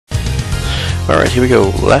Alright, here we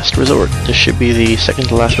go. Last resort. This should be the second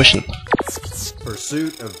to last mission.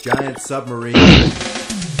 Pursuit of giant submarine.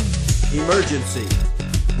 Emergency.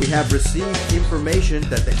 We have received information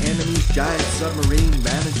that the enemy's giant submarine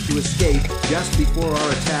managed to escape just before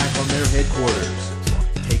our attack on their headquarters.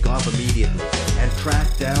 Take off immediately and track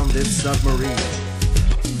down this submarine.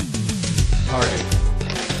 Target: the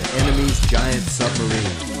enemy's giant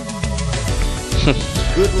submarine.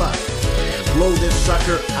 Good luck. Blow this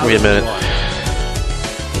sucker out Wait a of the minute. water.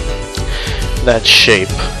 That shape.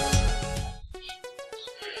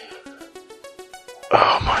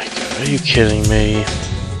 Oh my god, are you kidding me?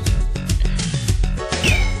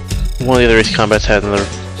 One of the other race combats had another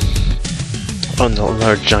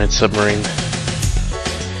giant submarine.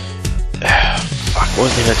 Fuck, what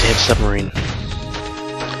was the name of that damn submarine?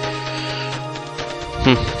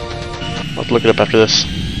 I'll have to look it up after this.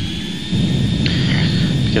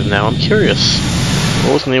 Because now I'm curious.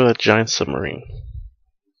 What was the name of that giant submarine?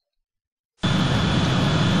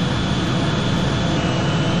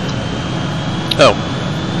 Oh.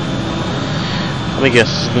 Let me guess,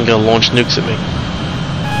 this is gonna launch nukes at me.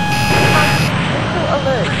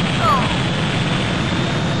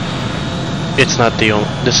 It's not the only.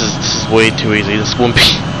 This is way too easy. This won't be.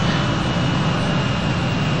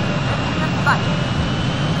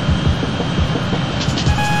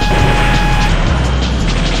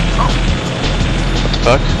 What the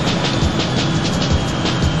fuck?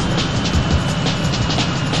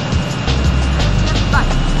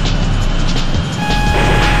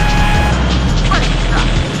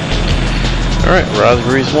 Alright,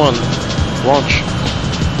 Raspberries 1. Launch.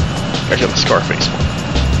 Actually, the Scarface one.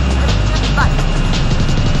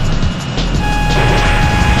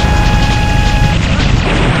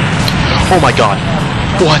 Oh my god!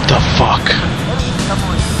 What the fuck?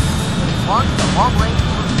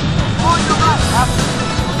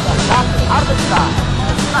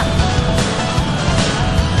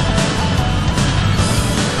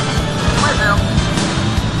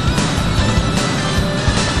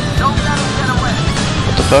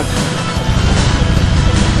 What the fuck?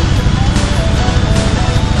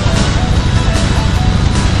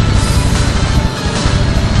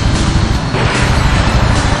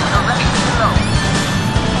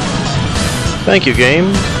 Thank you,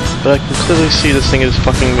 game, but I can clearly see this thing is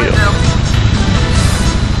fucking me up.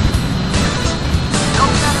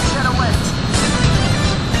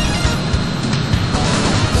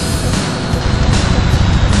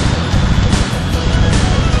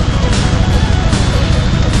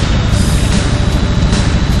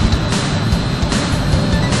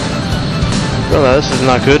 Well, this is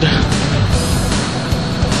not good.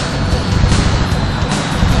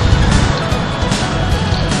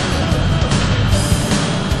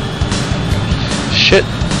 Shit,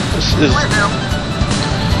 this is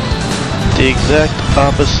the exact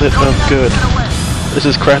opposite of good. This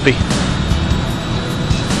is crappy.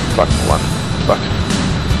 Fuck, hold on. Fuck.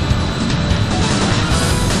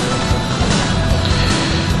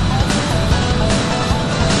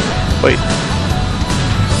 Wait.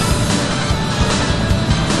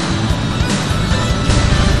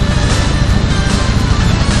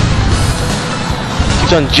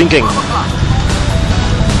 Keeps on jinking.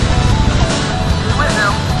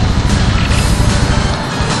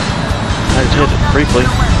 I hit it briefly.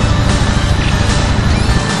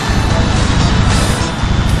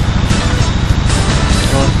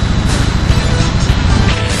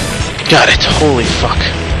 Got it. Holy fuck.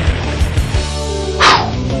 Whew.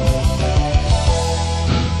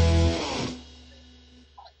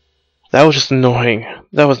 That was just annoying.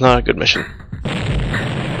 That was not a good mission.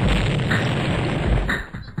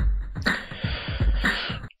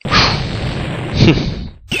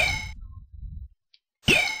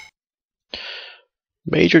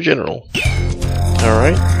 Major General.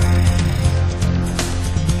 Alright.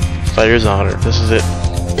 Fighter's Honor. This is it.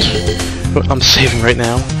 I'm saving right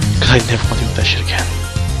now, because I never want to do that shit again.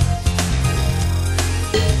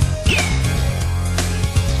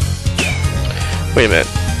 Wait a minute.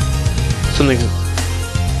 Something...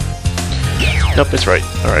 Nope, it's right.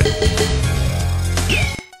 Alright.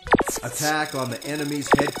 Attack on the enemy's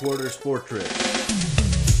headquarters fortress.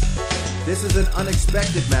 This is an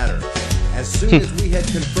unexpected matter. As soon as we had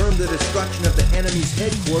confirmed the destruction of the enemy's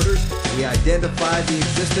headquarters, we identified the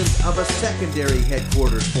existence of a secondary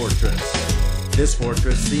headquarters fortress. This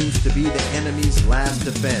fortress seems to be the enemy's last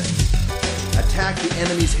defense. Attack the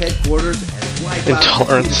enemy's headquarters and wipe out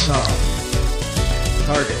the Utah.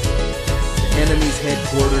 Target: the enemy's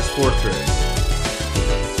headquarters fortress.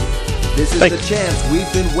 This is the chance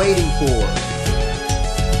we've been waiting for.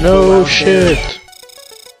 No shit.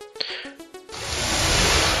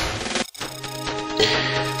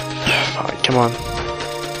 Alright, come on.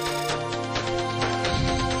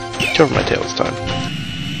 Get over my tail this time.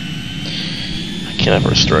 I can't have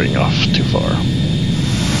her straying off too far.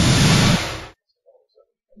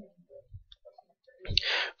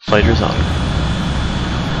 Fighters on.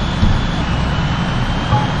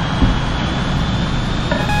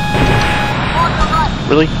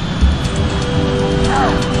 Really?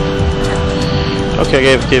 Okay, I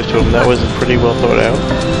gave it to him. That was pretty well thought out.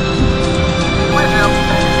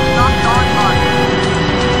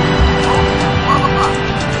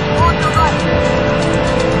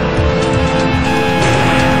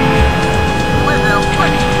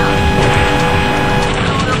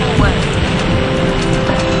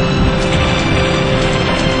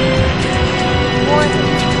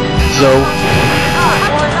 Zoe.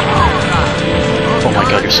 Oh my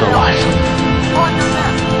god, you're still alive.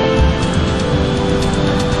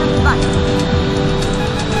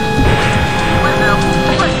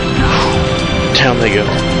 Down they go.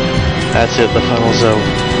 That's it, the final Zoe.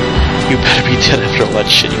 You better be dead after all that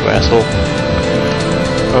shit, you asshole.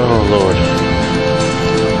 Oh lord.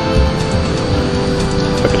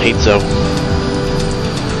 Fucking hate Zoe.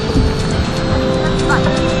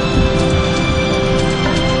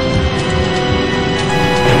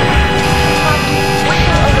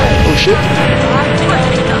 Oh shit.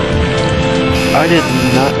 I did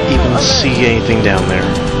not even see anything down there.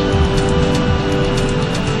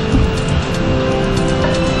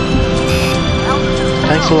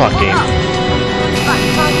 Thanks a lot, game.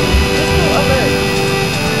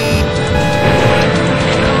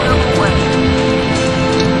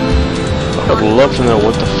 I would love to know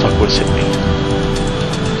what the fuck was hitting me.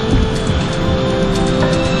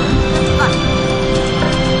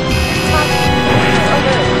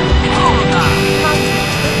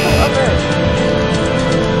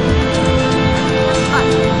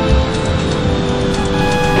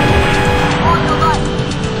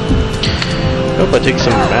 Hope I take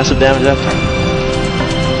some massive damage that time.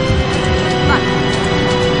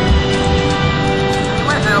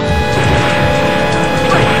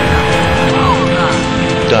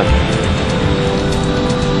 Done.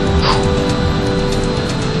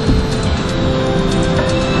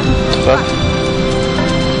 Fuck.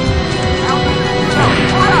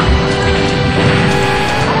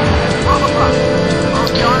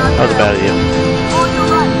 That was a bad idea.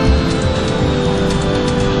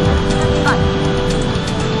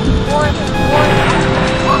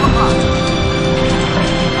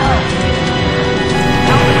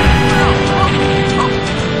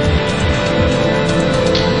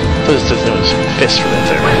 This doesn't know his fist from in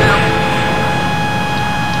there.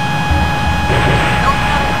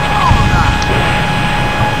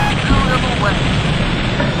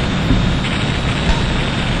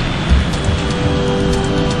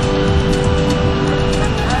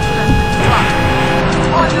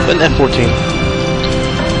 An F14.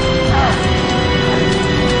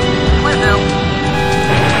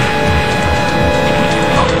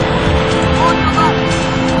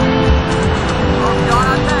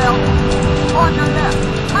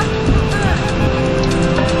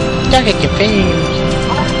 I get confused.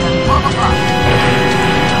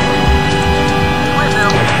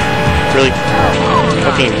 Really?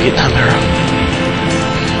 Fucking Vietnam era.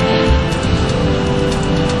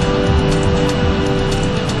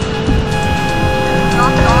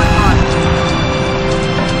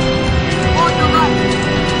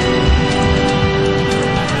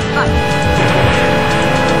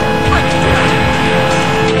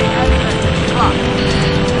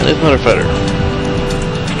 And there's another fighter.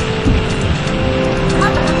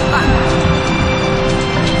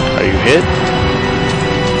 Are you hit?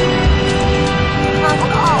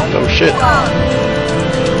 Oh shit.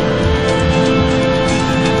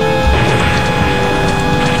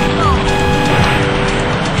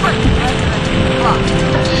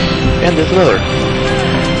 And there's another.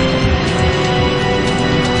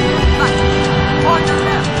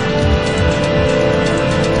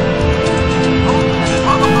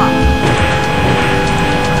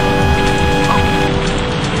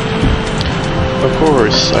 Of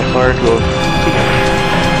course, I fired both.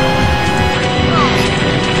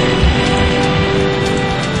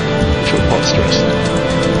 Monstrous.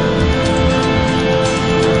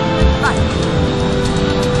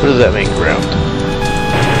 What does that mean, ground?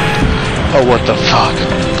 Oh, what the fuck?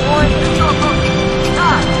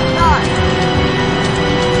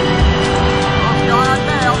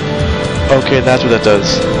 Okay, that's what that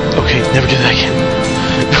does. Okay, never do that again.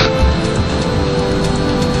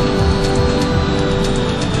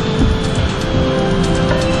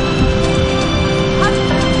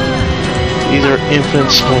 These are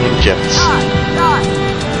infinite spawning jets.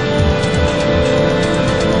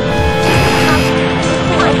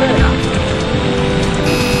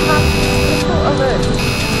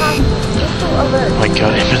 my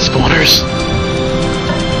god, aim spawners.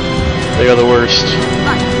 They are the worst.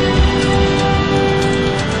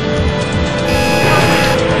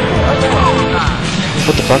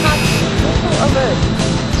 What the fuck?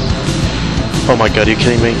 Oh my god, are you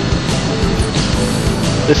kidding me?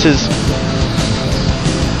 This is...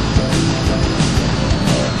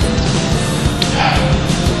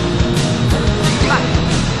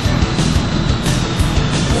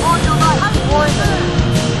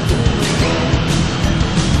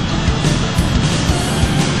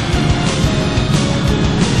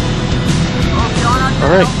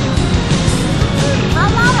 Alright.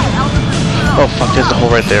 Oh fuck, there's the hole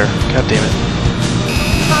right there. God damn it.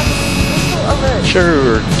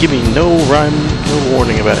 Sure, give me no rhyme, no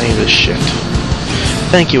warning about any of this shit.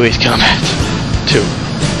 Thank you, Ace Combat 2.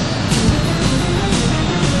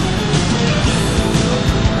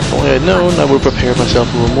 If only I'd known, I would prepare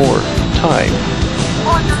myself a little more time.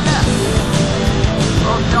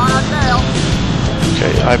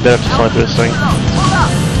 Okay, I bet I have to fly through this thing.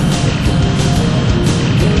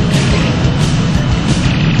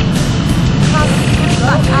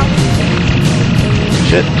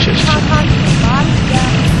 Shit.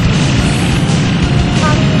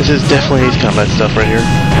 This is definitely Ace Combat stuff right here.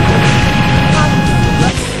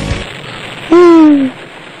 Woo!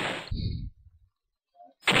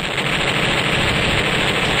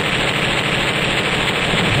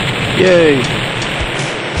 Yay!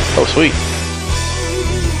 Oh, sweet.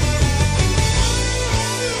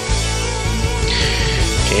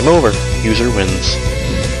 Game over. User wins.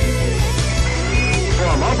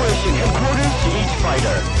 From Operation Headquarters to each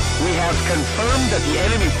fighter, we have confirmed that the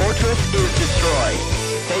enemy fortress is destroyed.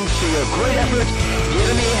 Thanks to your great effort, the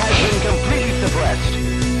enemy has been completely suppressed.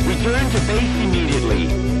 Return to base immediately.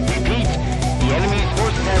 Repeat, the enemy's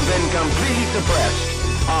forces have been completely suppressed.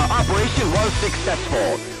 Our operation was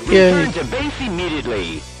successful. Return to base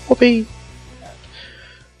immediately. Whoopee!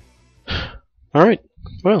 Alright,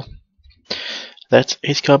 well, that's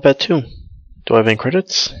Ace Combat 2. Do I have any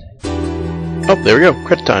credits? Oh, there we go,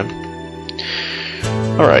 credit time.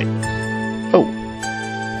 Alright. Oh.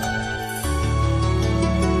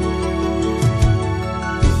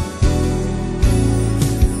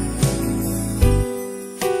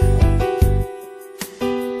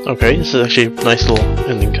 Okay, this is actually a nice little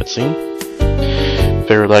ending cutscene.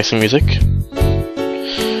 Very relaxing music.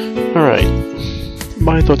 Alright.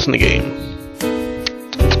 My thoughts on the game.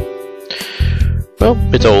 Well,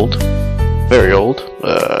 it's old. Very old.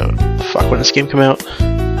 Fuck, when this game came out?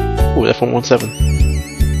 Ooh, F117.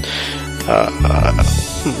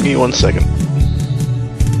 Give me 1 second.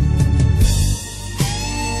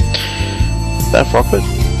 That Frogfoot?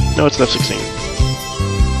 No, it's an F16.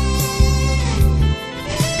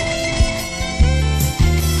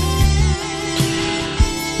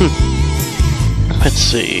 Let's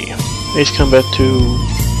see. Ace Combat 2.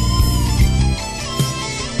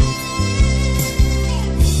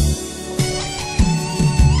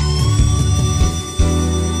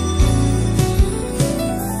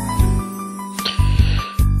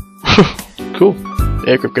 Cool.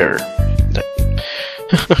 Aircraft carrier.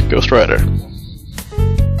 Ghost Rider.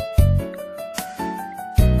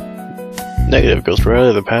 Negative. Ghost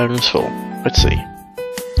Rider, the pattern is full. Let's see.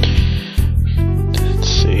 Let's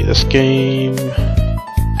see. This game.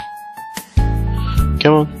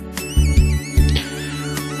 Come on.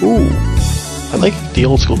 Ooh. I like the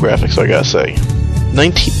old school graphics, I gotta say.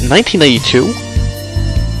 1992?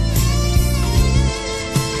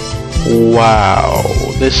 Wow.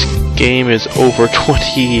 This game is over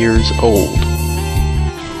 20 years old.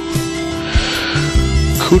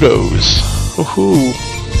 Kudos. Woohoo.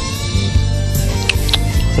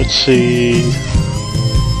 Let's see.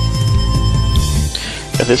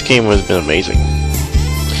 Yeah, this game has been amazing.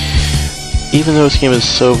 Even though this game is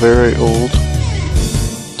so very old,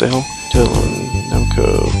 the hell? Dylan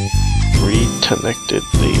Namco reconnected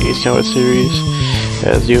the Ace Combat series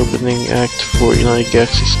as the opening act for United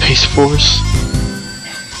Galaxy Space Force.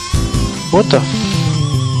 What the f...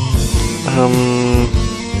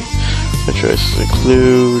 my choices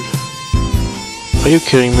include... Are you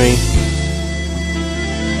kidding me?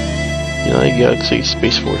 United Galaxy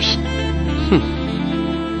Space Force.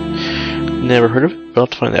 Never heard of it, but I'll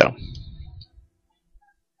have to find out.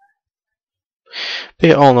 But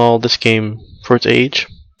yeah, all in all, this game, for its age...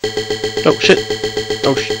 Oh shit!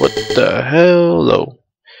 Oh what the hell? Hello.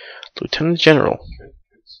 Lieutenant General.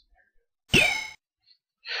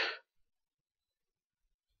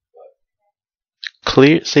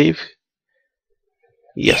 Clear, save?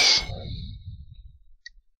 Yes.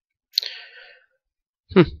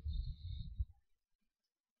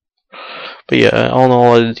 But But yeah, all in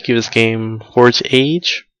all, I'd give this game, for its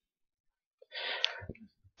age,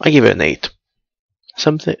 I give it an 8.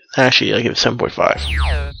 Something. Actually, I give it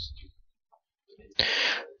 7.5.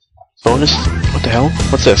 Bonus? What the hell?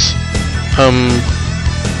 What's this?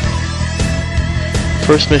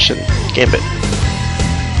 First mission, Gambit.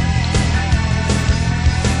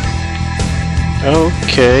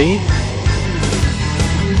 Okay.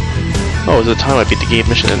 Oh, it was the time I beat the game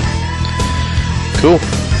mission in. Cool.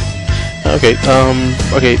 Okay,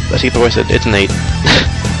 okay, I see what I said. It's an 8.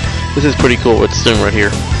 This is pretty cool what it's doing right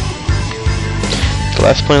here. The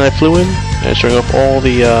last plane I flew in, and it's showing off all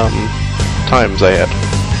the, times I had.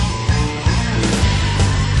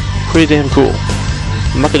 Pretty damn cool.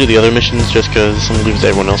 I'm not gonna do the other missions just because I'm leaves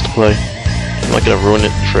everyone else to play. I'm not gonna ruin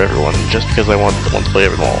it for everyone just because I want to play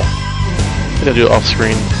them all. I gotta do it off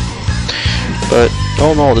screen. But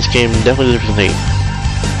all in all, this game definitely deserves an 8.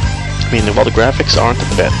 I mean, while the graphics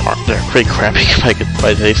they're pretty crappy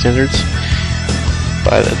by today's standards.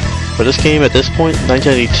 But this game at this point,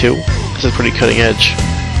 1992, this is pretty cutting edge.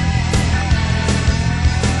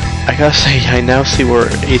 I gotta say, I now see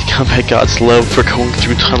where Ace Combat got its love for going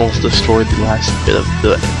through tunnels to destroy the last bit of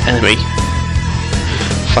the enemy.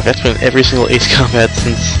 Fuck, that's been every single Ace Combat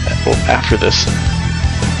since after this.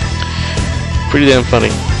 Pretty damn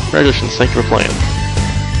funny. Congratulations, thank you for playing.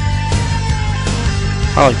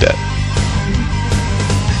 I like that.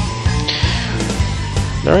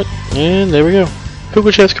 Alright, and there we go.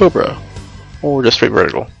 Puka Chess Cobra. Or just straight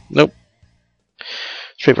vertical. Nope.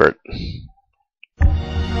 Straight vert.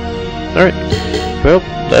 Alright. Well,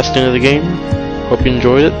 that's the end of the game. Hope you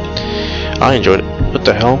enjoyed it. I enjoyed it. What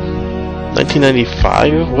the hell?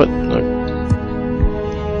 1995? What?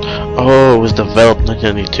 Oh, it was developed in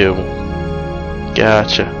 1992.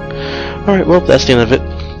 Gotcha. Alright, well, that's the end of it.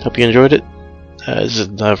 Hope you enjoyed it. Is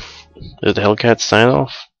it the Hellcat sign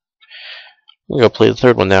off? I'm gonna go play the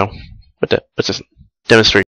third one now. What's this? Demonstrate.